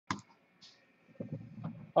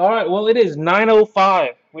All right, well, it is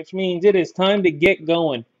 9:05, which means it is time to get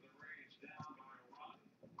going.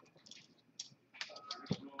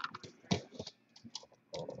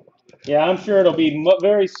 Yeah, I'm sure it'll be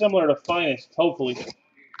very similar to Finest, hopefully.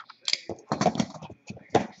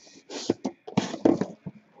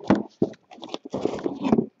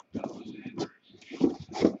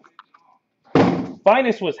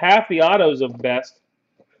 Finest was half the autos of Best,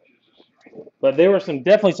 but there were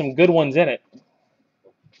definitely some good ones in it.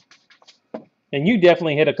 And you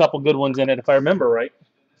definitely hit a couple good ones in it, if I remember right.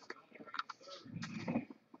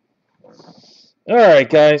 All right,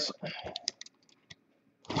 guys.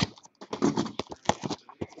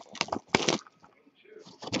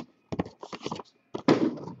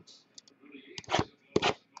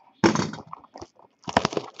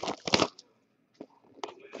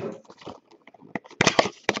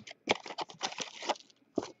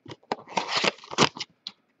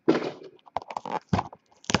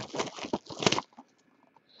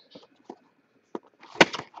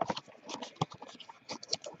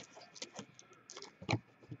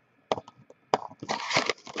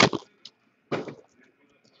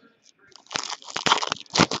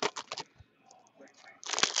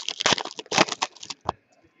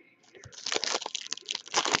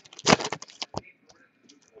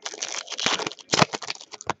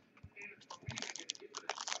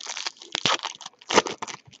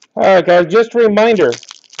 All right, guys. Just a reminder,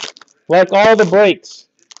 like all the breaks,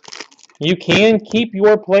 you can keep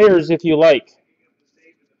your players if you like,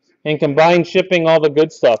 and combine shipping all the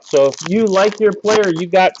good stuff. So if you like your player you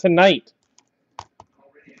got tonight,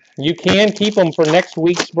 you can keep them for next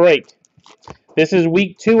week's break. This is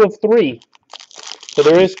week 2 of 3. So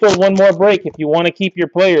there is still one more break. If you want to keep your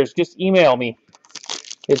players, just email me.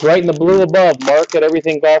 It's right in the blue above, mark at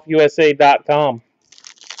everythinggolfusa.com.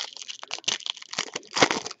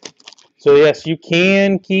 So yes, you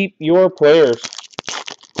can keep your players.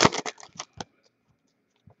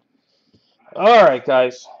 All right,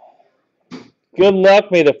 guys. Good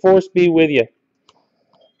luck. May the force be with you.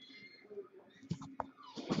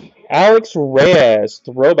 Alex Reyes,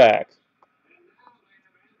 throwback.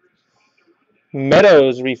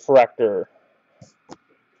 Meadows, refractor.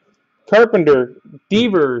 Carpenter,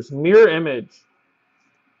 Devers, mirror image.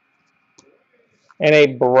 And a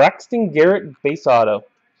Braxton Garrett base auto.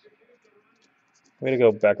 Way to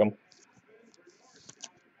go, Beckham.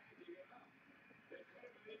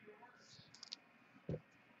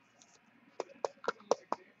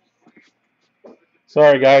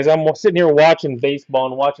 Sorry, guys. I'm sitting here watching baseball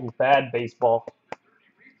and watching bad baseball.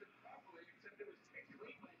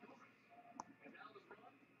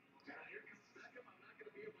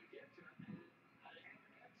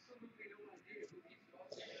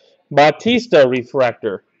 Bautista,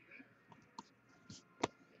 refractor.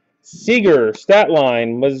 Seager, stat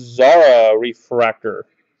line. Mazzara, refractor.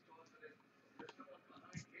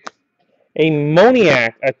 A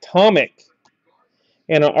Moniac, atomic.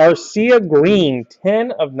 And an Arcia green,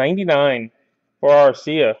 10 of 99 for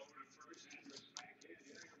Arcia.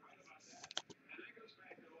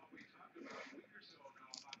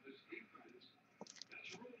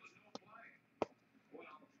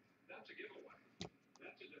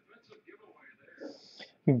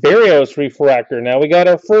 Barrios refractor. Now we got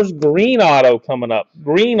our first green auto coming up.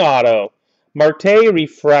 Green auto. Marte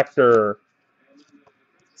refractor.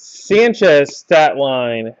 Sanchez stat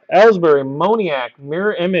line. Ellsbury Moniac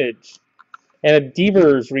mirror image. And a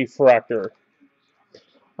Devers refractor.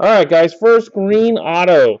 Alright, guys. First green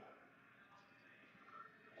auto.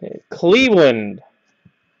 Cleveland.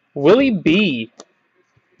 Willie B.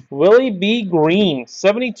 Willie B. Green.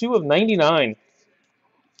 72 of 99.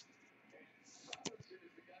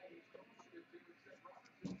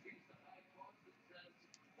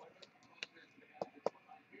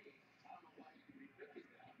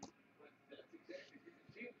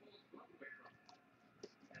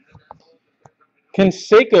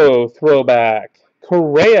 Canseco throwback.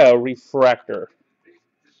 Correa refractor.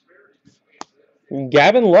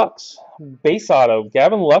 Gavin Lux base auto.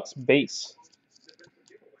 Gavin Lux base.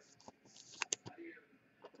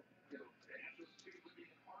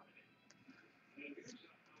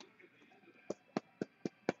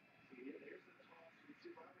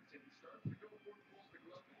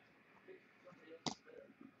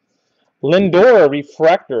 Lindor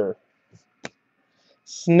refractor.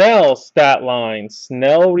 Snell stat line.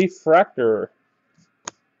 Snell refractor.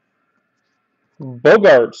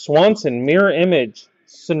 Bogart Swanson mirror image.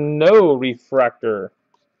 Snow refractor.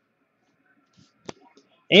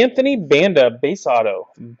 Anthony Banda base auto.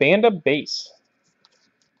 Banda base.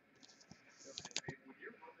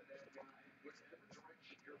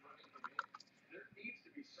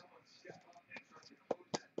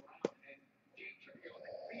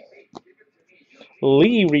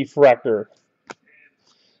 Lee refractor.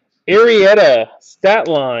 Arrieta stat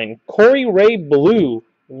line. Corey Ray blue.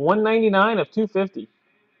 199 of 250.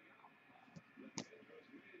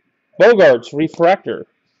 Bogarts refractor.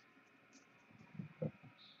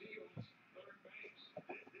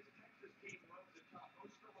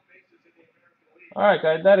 All right,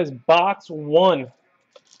 guys, that is box 1. Let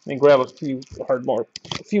me grab a few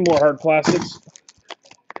more hard plastics.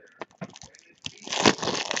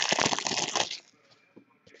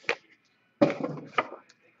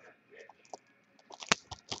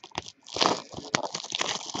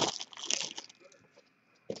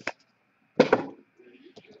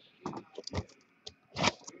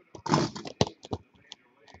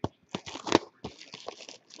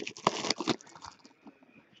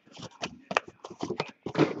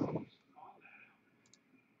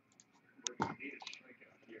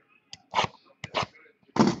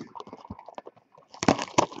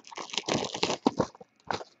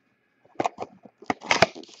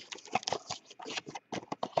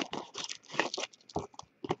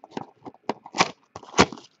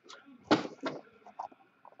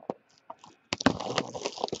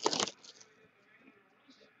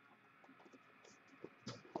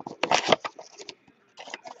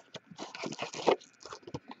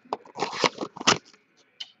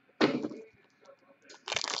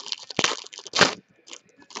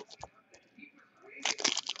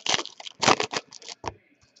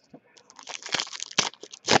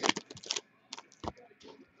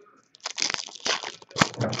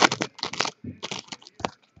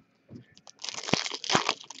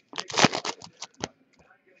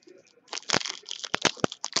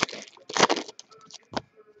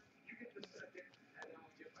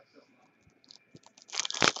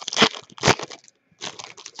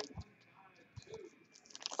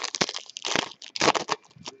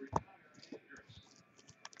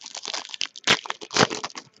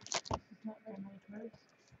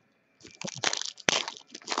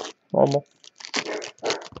 Normal.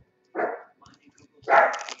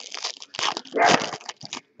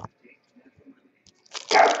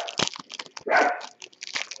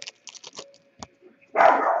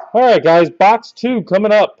 All right, guys, box 2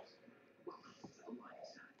 coming up.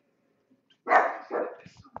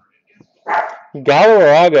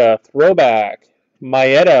 Galarraga throwback.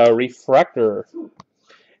 Maeda refractor.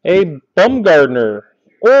 A Bumgardner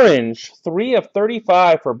orange. 3 of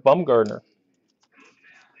 35 for Bumgardner.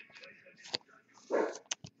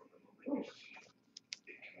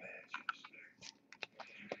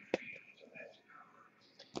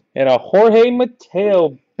 And a Jorge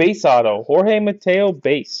Mateo base auto. Jorge Mateo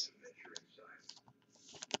base.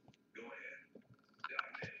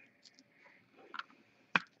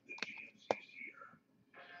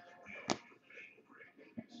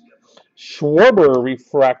 Schwarber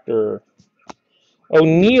refractor.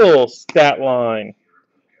 O'Neal stat line.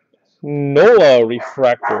 Nola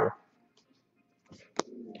refractor.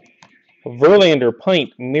 Verlander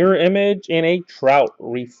pint mirror image and a Trout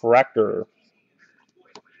refractor.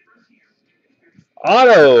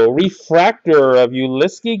 Auto refractor of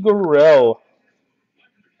Ulysses Gurriel.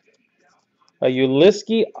 A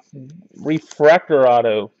Ulysses refractor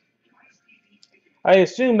auto. I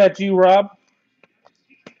assume that's you, Rob.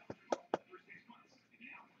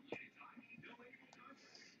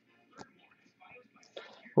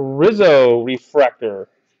 Rizzo refractor.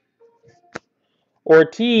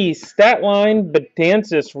 Ortiz stat line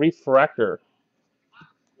Betances refractor.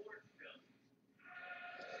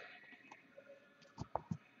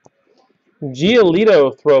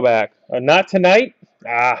 Giolito throwback. Not tonight.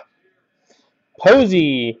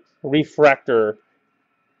 Posey refractor.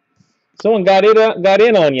 Someone got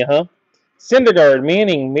in on you, huh? Syndergaard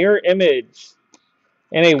Manning mirror image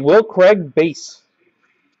and a Will Craig base.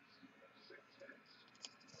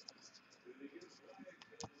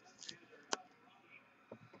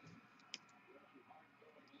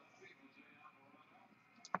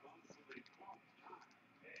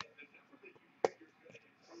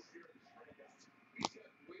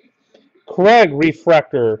 Craig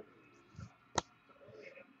refractor.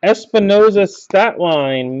 Espinoza stat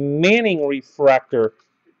line Manning refractor.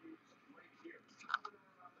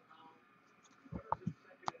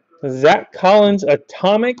 Zach Collins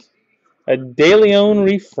atomic. A De Leon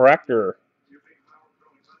refractor.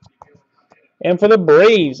 And for the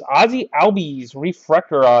Braves, Ozzie Albies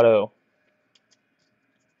refractor auto.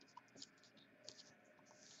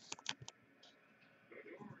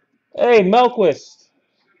 Hey, Melquist.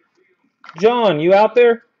 John, you out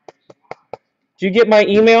there? Did you get my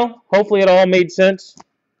email? Hopefully it all made sense.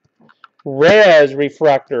 Reyes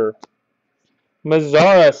refractor.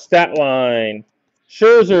 Mazzara stat line.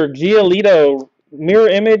 Scherzer Giolito mirror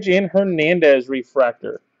image and Hernandez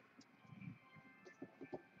refractor.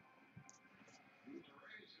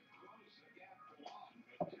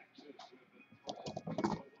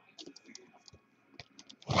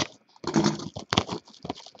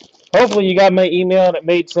 Hopefully you got my email and it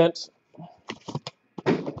made sense.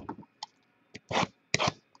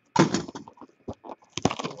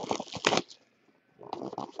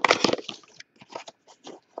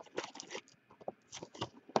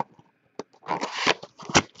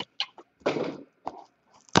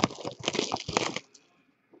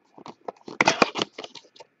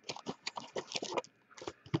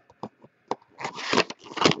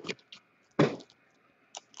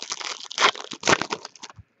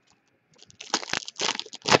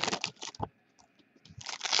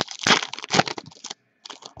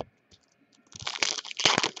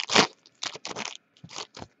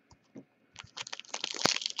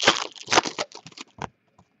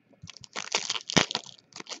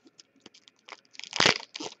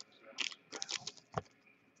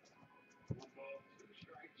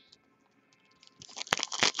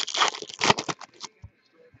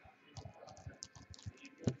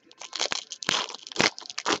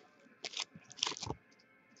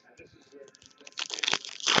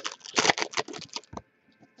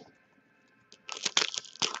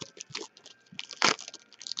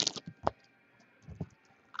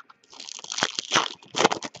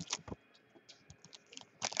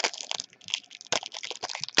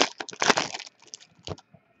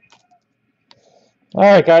 All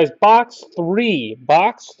right, guys, box three.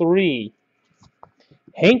 Box three.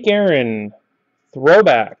 Hank Aaron,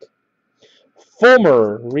 throwback.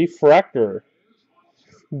 Fulmer, refractor.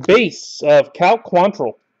 Base of Cal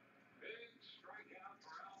Quantrill.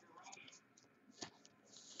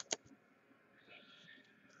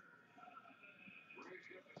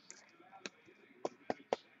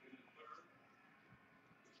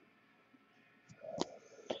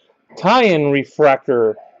 Tie-in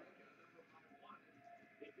refractor.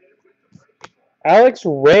 Alex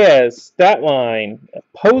Reyes, stat line.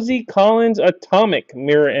 Posey Collins, atomic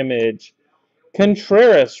mirror image.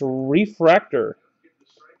 Contreras, refractor.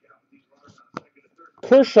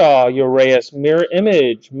 Kershaw, Urias, mirror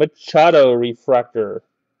image. Machado, refractor.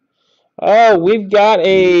 Oh, we've got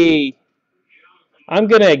a, I'm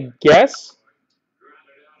going to guess,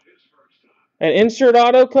 an insert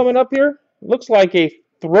auto coming up here. Looks like a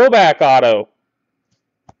throwback auto.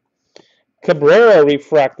 Cabrera,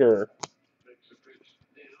 refractor.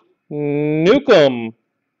 Newcomb,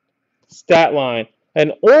 stat line.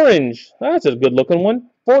 An orange, that's a good looking one.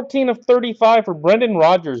 14 of 35 for Brendan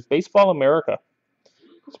Rodgers, Baseball America.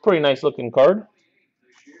 It's a pretty nice looking card.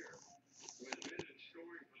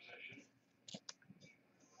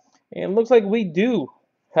 And it looks like we do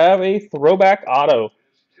have a throwback auto.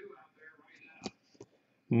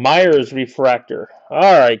 Myers refractor.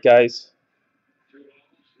 All right, guys.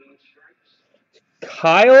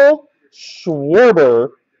 Kyle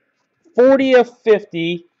Schwarber, 40 of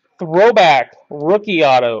 50, throwback rookie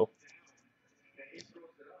auto.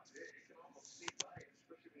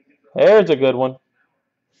 There's a good one.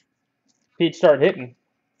 He'd start hitting.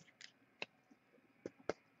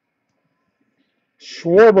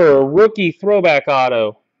 Schwarber, rookie throwback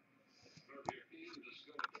auto.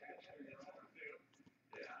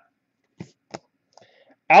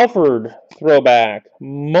 Alford, throwback.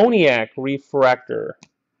 Moniak, refractor.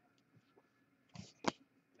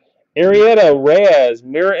 Arrieta Reyes,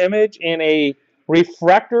 mirror image, and a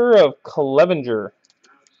refractor of Clevenger.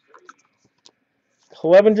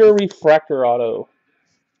 Clevenger refractor auto.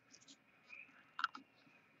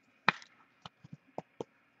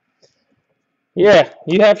 Yeah,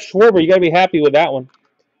 you have Schwarber. You got to be happy with that one.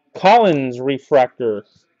 Collins refractor.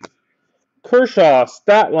 Kershaw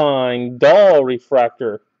stat line. Dahl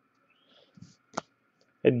refractor.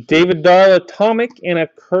 A David Dahl atomic and a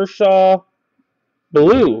Kershaw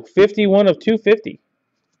blue. 51 of 250.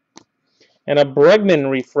 And a Bregman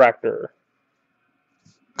refractor.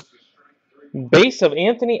 Base of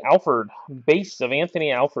Anthony Alford. Base of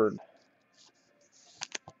Anthony Alford.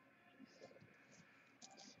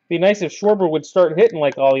 Be nice if Schwarber would start hitting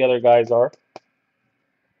like all the other guys are.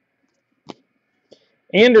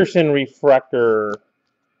 Anderson refractor.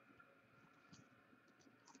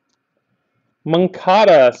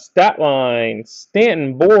 Moncada stat line.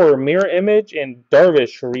 Stanton Bohr mirror image and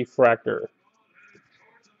Darvish refractor.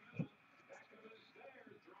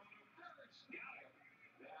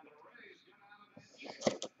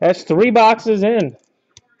 That's 3 boxes in.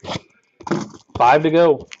 5 to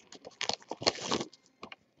go.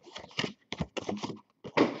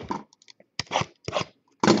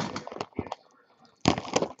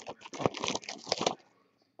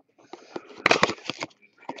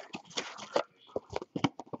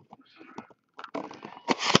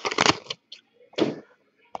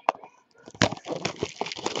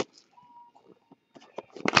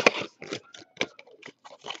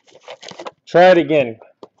 Try it again.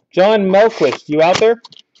 John Melquist, you out there?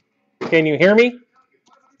 Can you hear me?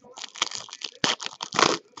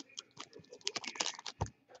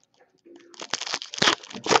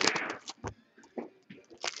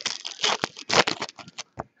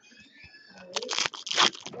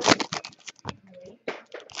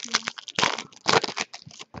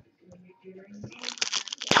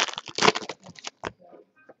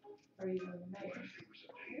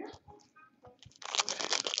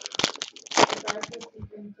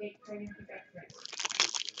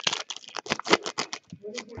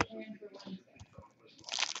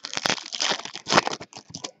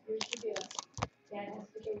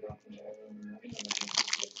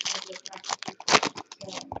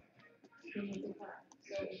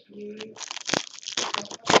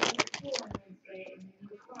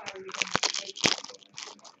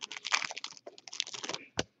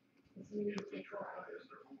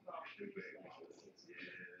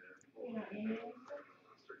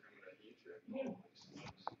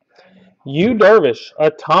 Yu Darvish,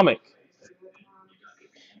 Atomic.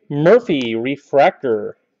 Murphy,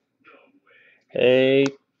 Refractor. A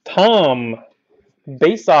Tom,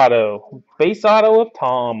 Base Auto. Base Auto of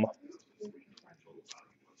Tom.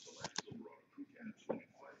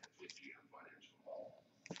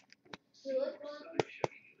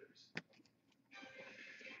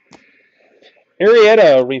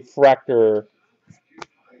 Arrieta, Refractor.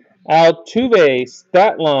 Altuve,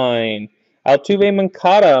 Stat Line. Altuve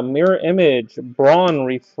Mancata, Mirror Image. Braun,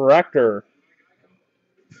 Refractor.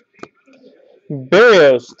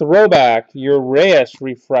 Barrios, Throwback. Urias,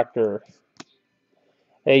 Refractor.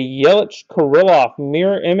 A Yelich Kirilloff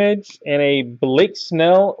mirror image, and a Blake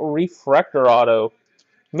Snell refractor auto.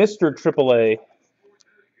 Mr. AAA.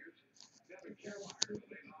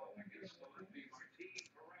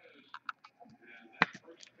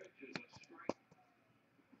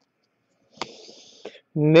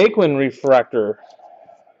 Naquin refractor.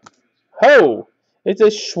 Ho! It's a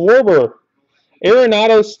Schwarber.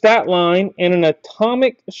 Arenado stat line and an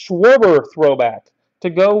atomic Schwarber throwback to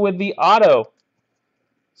go with the auto.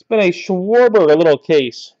 It's been a Schwarber little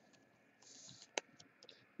case.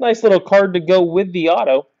 Nice little card to go with the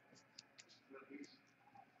auto.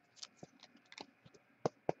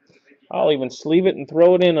 I'll even sleeve it and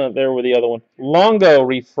throw it in there with the other one. Longo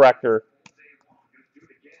refractor.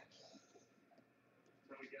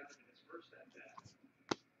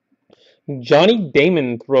 Johnny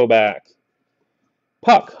Damon throwback.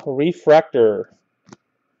 Puck refractor.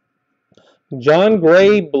 John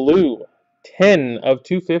Gray blue. 10 of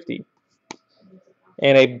 250.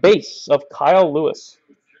 And a base of Kyle Lewis.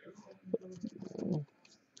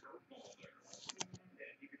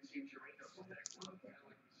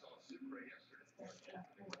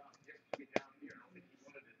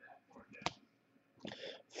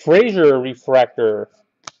 Frazier refractor.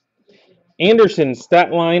 Anderson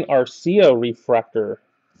stat line Arcia refractor.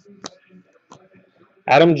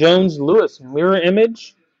 Adam Jones Lewis mirror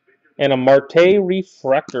image and a Marte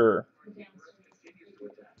refractor.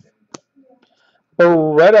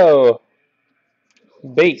 Barreto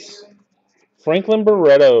base. Franklin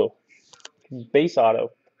Barreto base auto.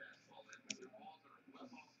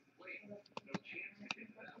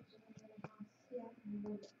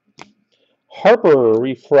 Harper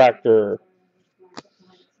refractor.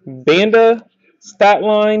 Banda stat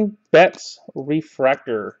line Betts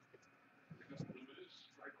refractor.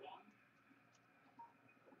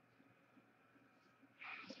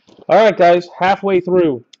 All right, guys, halfway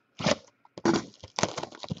through.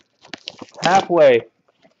 Halfway.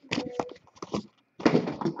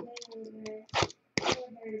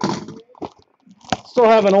 Still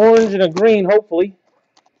have an orange and a green, hopefully,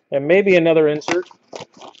 and maybe another insert.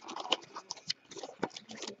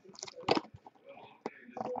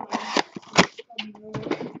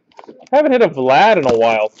 Haven't hit a Vlad in a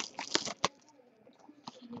while.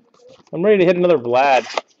 I'm ready to hit another Vlad.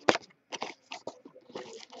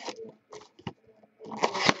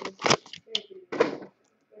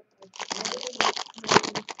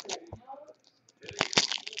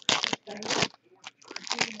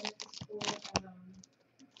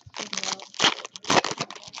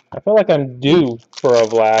 I feel like I'm due for a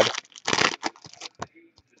Vlad.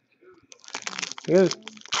 Because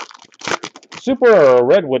super or a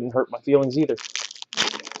red wouldn't hurt my feelings either.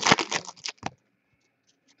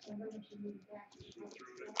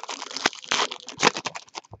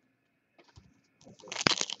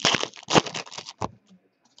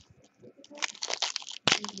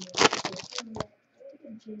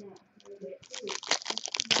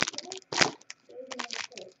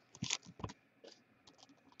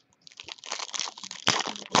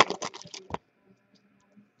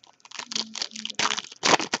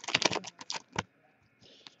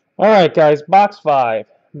 All right, guys, box 5.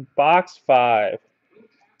 Box 5.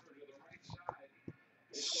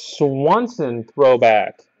 Swanson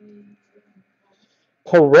throwback.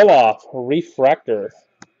 Kirilloff refractor.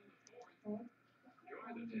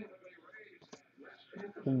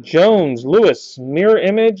 Jones, Lewis, mirror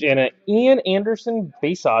image, and an Ian Anderson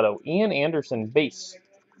base auto. Ian Anderson base.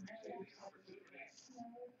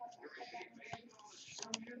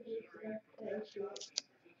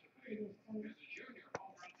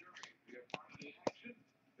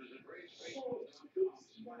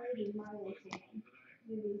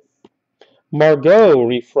 Margot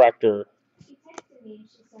refractor.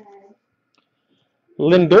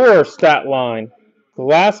 Lindor stat line.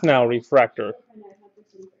 Glass now refractor.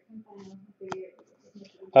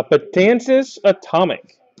 A Patansis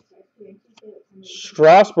atomic.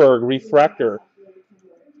 Strasburg refractor.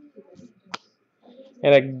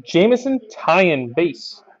 And a Jameson tie-in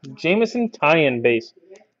base. Jameson tie-in base.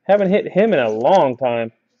 Haven't hit him in a long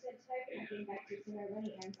time.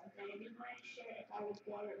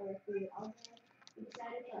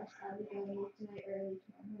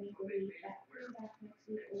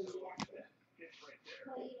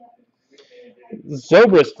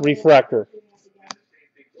 Zobrist refractor.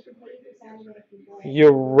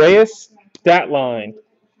 Urias stat line.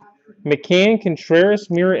 McCann, Contreras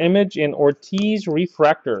mirror image, and Ortiz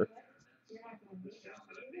refractor.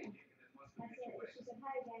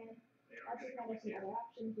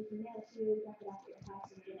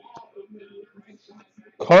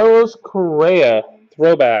 Carlos Correa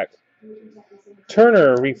throwback.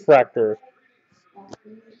 Turner refractor.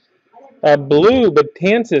 Blue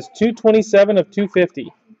Betances 227 of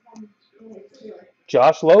 250.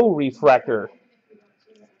 Josh Lowe refractor.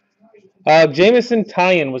 Jameson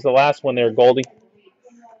tie-in was the last one there, Goldie.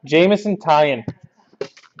 Jameson tie-in.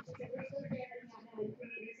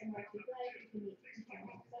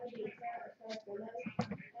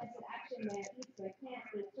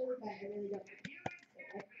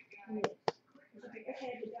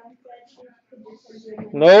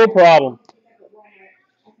 No problem.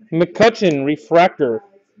 McCutcheon refractor.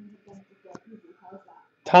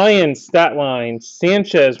 Tie-in stat line.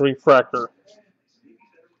 Sanchez refractor.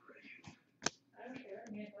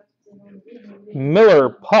 Miller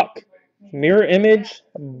puck. Mirror image.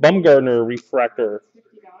 Bumgarner refractor.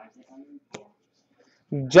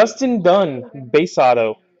 Justin Dunn base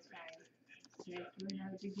auto.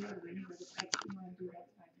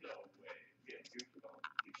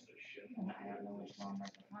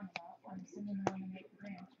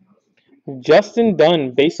 Justin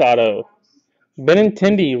Dunn base auto.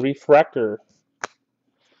 Benintendi refractor.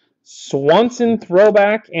 Swanson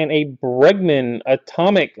throwback and a Bregman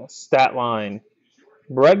atomic stat line.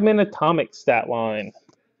 Bregman atomic stat line.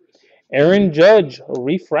 Aaron Judge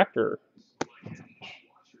refractor.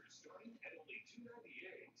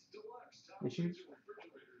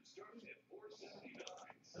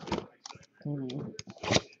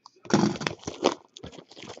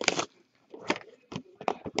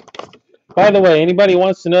 By the way, anybody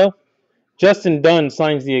wants to know, Justin Dunn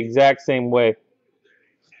signs the exact same way.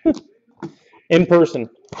 In person.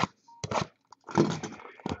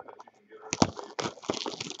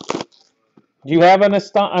 Do you have an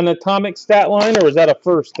atomic stat line, or is that a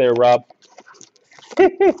first there, Rob?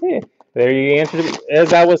 There you answered it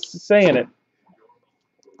as I was saying it.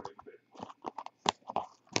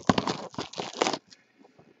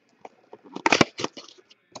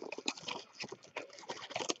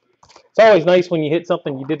 It's always nice when you hit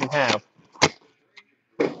something you didn't have.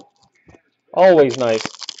 Always nice.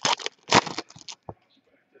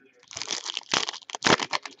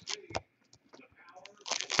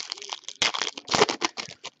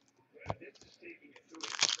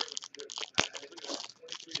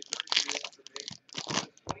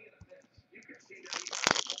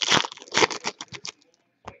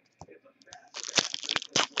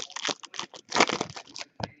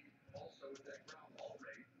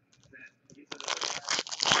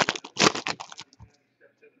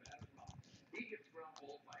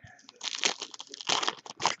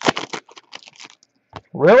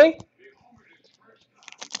 Really?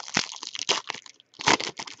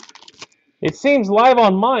 It seems live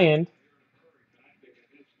on my end.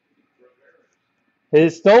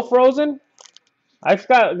 Is it still frozen? I've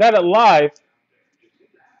got it live.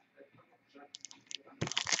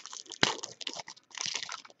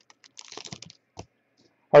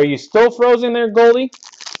 Are you still frozen there, Goldie?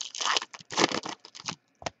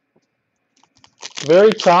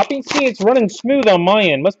 Very choppy? See, it's running smooth on my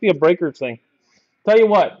end. Must be a breaker thing. Tell you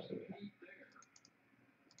what.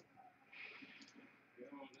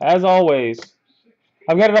 As always,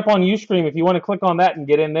 I've got it up on Ustream if you want to click on that and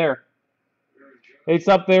get in there. It's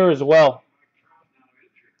up there as well.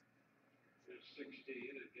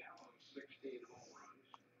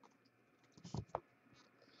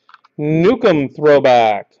 Newcomb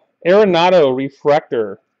throwback. Arenado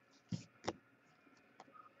refractor.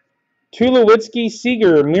 Tulowitzki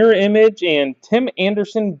Seager mirror image and Tim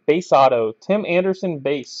Anderson base auto. Tim Anderson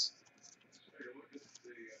base.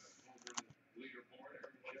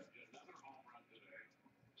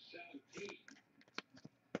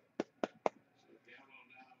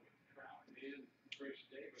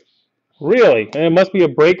 Really? And it must be a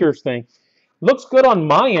Breakers thing. Looks good on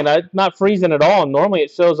my end. I'm not freezing at all. Normally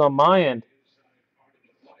it shows on my end.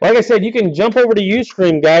 Like I said, you can jump over to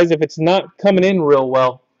Ustream, guys, if it's not coming in real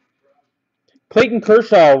well. Clayton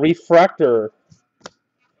Kershaw, refractor.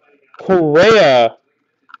 Correa,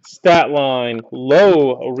 stat line,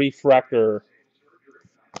 low refractor.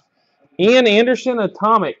 Ian Anderson,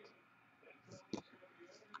 atomic.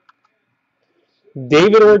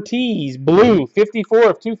 David Ortiz, blue,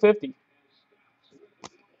 54 of 250.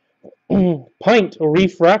 Pint,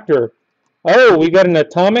 refractor. Oh, we got an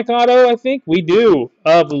atomic auto, I think? We do.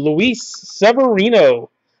 Of Luis Severino,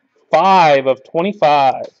 5 of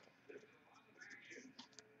 25.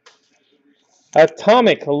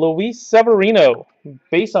 Atomic, Luis Severino,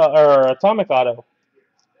 base or atomic auto.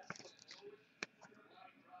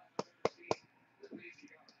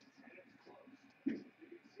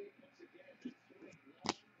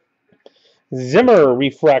 Zimmer,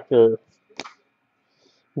 refractor.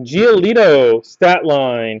 Giolito, stat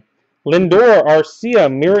line. Lindor, Arcia,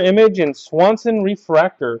 mirror image, and Swanson,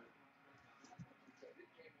 refractor.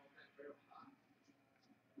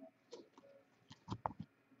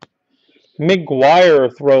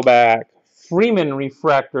 McGuire, throwback. Freeman,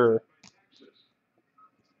 refractor.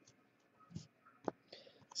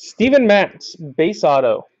 Steven Matz, base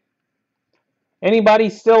auto. Anybody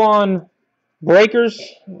still on Breakers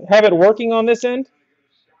have it working on this end?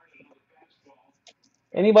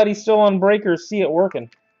 Anybody still on Breakers see it working?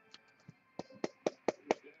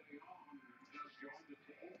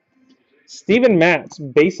 Steven Matz,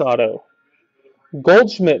 base auto.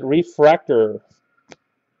 Goldschmidt, refractor.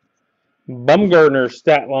 Bumgarner,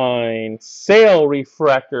 stat line. Sale,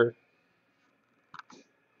 refractor.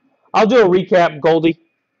 I'll do a recap, Goldie.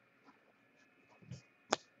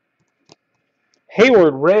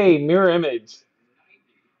 Hayward, Ray, mirror image.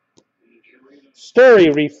 Story,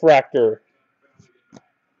 refractor.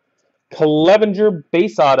 Clevenger,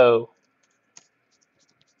 base auto.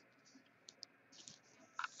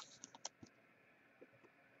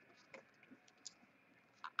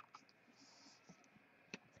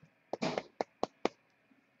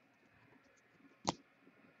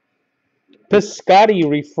 Piscotti,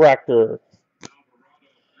 refractor.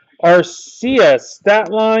 Arcia,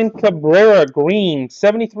 stat line. Cabrera, green,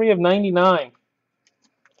 73 of 99.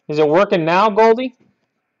 Is it working now, Goldie?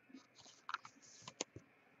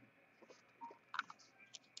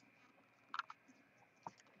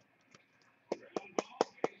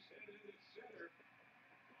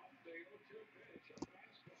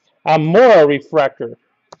 Amora, refractor.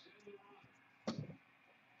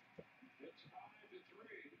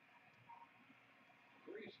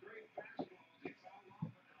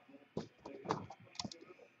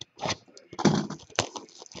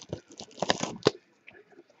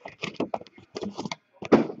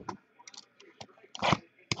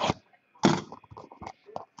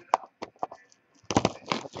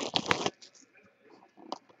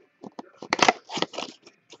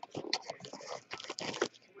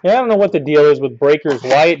 Yeah, I don't know what the deal is with Breakers,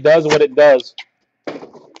 why it does what it does.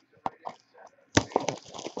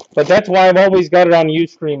 But that's why I've always got it on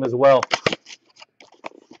Ustream as well.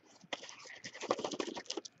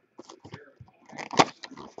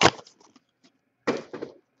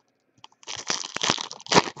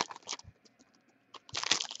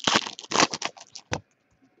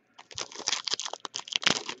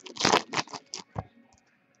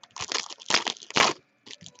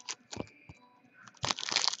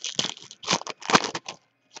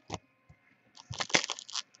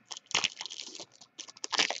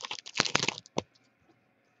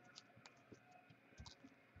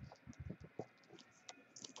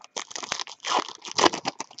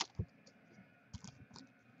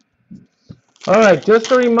 All right,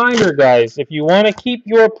 just a reminder, guys, if you want to keep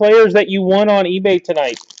your players that you won on eBay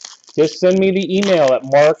tonight, just send me the email at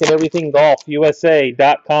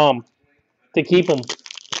mark@everythinggolfusa.com to keep them.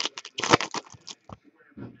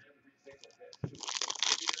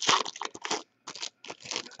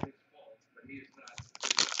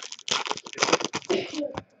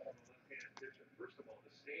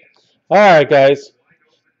 All right, guys.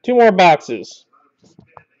 Two more boxes.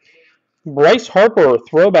 Bryce Harper,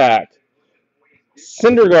 throwback.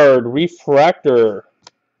 Syndergaard, refractor.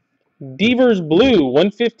 Devers Blue,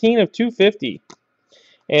 115 of 250.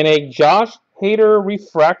 And a Josh Hader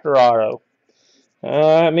refractor auto.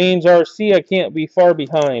 That means Arcia can't be far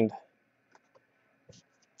behind.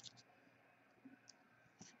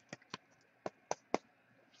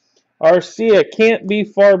 Arcia can't be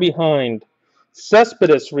far behind.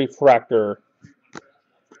 Cespedes refractor.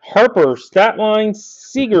 Harper, Statline,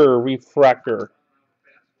 Seager refractor.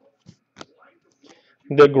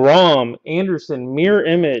 DeGrom, Anderson, mirror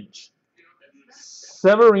image.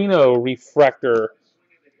 Severino refractor.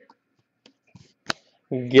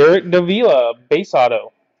 Garrett Davila, base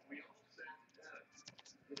auto.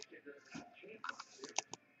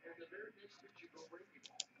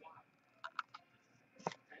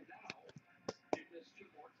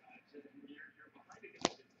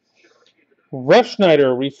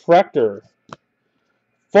 Refschneider refractor.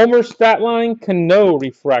 Fulmer Statline, Cano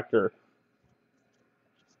refractor.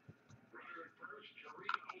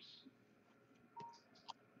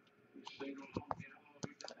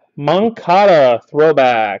 Moncada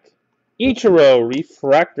throwback. Ichiro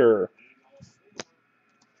refractor.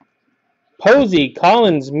 Posey,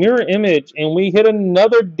 Collins, mirror image, and we hit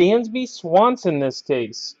another Dansby Swanson this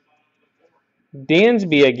case.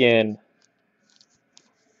 Dansby again.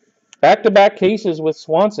 Back-to-back cases with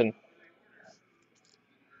Swanson.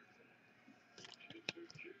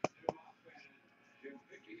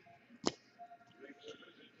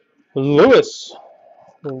 Lewis,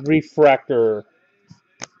 refractor.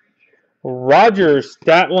 Rogers,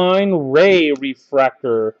 Statline, Ray,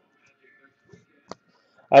 refractor.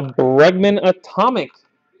 A Bregman Atomic.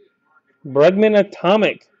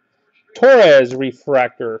 Torres,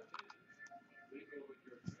 refractor.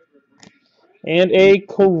 And a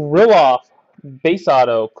Kirilloff base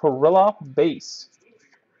auto. Kirilloff base.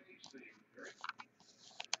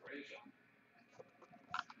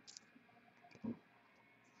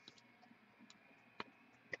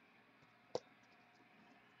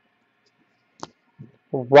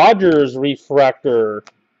 Rogers refractor.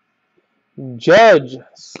 Judge,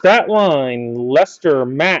 Statline, Lester,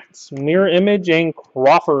 Matz, mirror image, and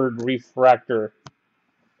Crawford refractor.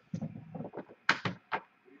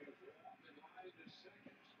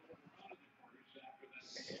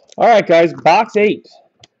 All right, guys, box 8.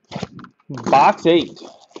 Box 8.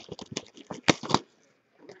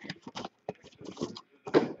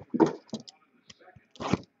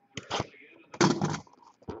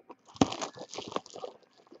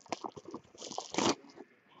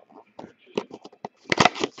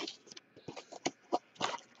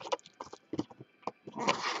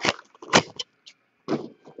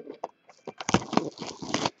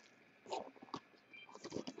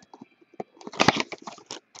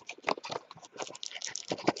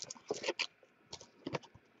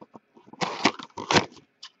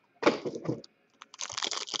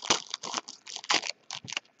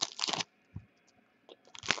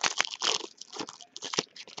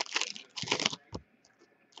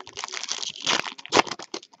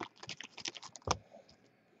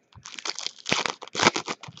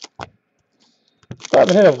 I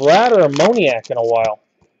haven't hit a Vlad or a Moniak in a while.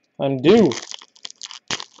 I'm due.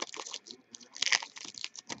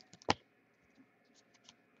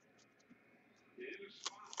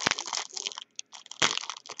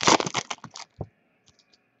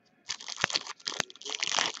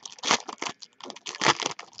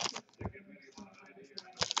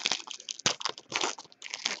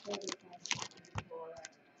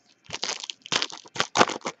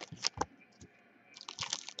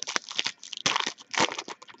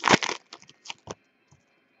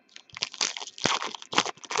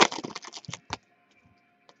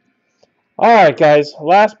 All right, guys,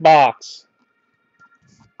 last box.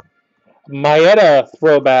 Maeda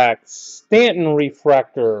throwback. Stanton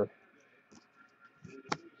refractor.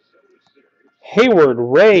 Hayward,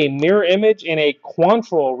 Ray, mirror image, and a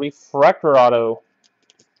Quantrill refractor auto.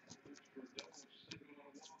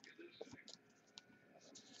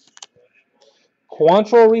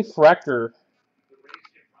 Quantrill refractor.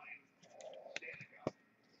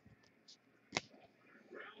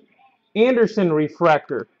 Anderson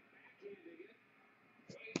refractor.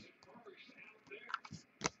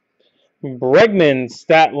 Bregman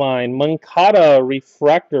Statline. Moncada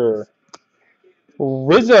refractor.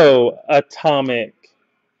 Rizzo Atomic.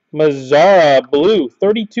 Mazzara Blue,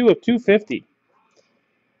 32 of 250.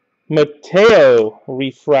 Mateo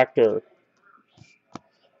refractor.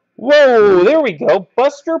 Whoa, there we go.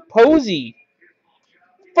 Buster Posey.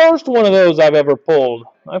 First one of those I've ever pulled.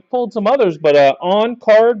 I've pulled some others, but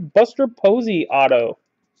on-card Buster Posey auto.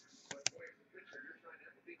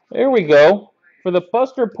 There we go. For the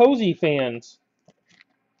Buster Posey fans.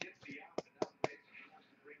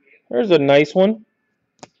 There's a nice one.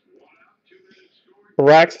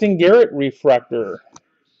 Braxton Garrett refractor.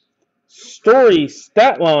 Story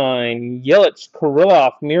stat line. Yelich,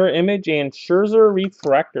 Kirilloff, mirror image, and Scherzer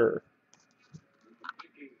refractor.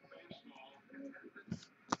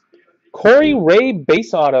 Corey Ray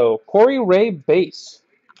base auto. Corey Ray base.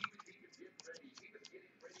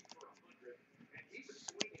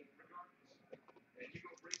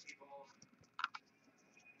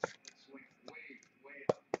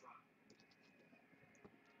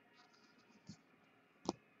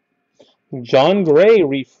 John Gray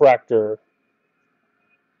refractor.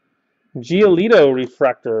 Giolito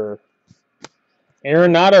refractor.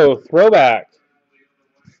 Arenado throwback.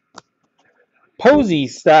 Posey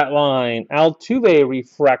stat line. Altuve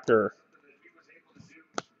refractor.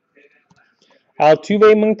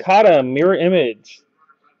 Altuve Moncada mirror image.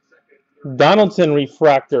 Donaldson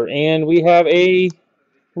refractor. And we have a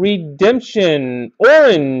redemption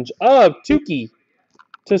orange of Tukey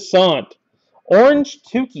Toussaint. Orange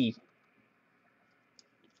Tukey.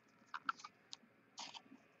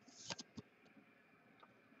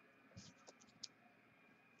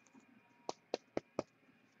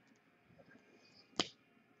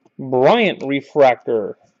 Bryant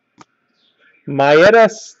refractor. Maeda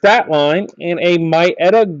stat line and a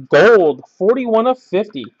Maeda gold 41 of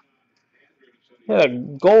 50. Yeah,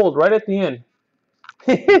 gold right at the end.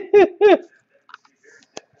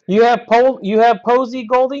 you have Posey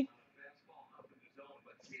Goldie?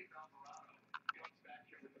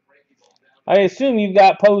 I assume you've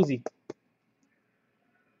got Posey.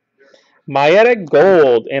 Maeda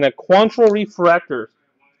gold and a Quantrill refractor.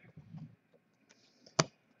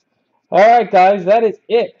 All right, guys, that is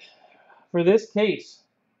it for this case.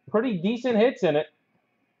 Pretty decent hits in it.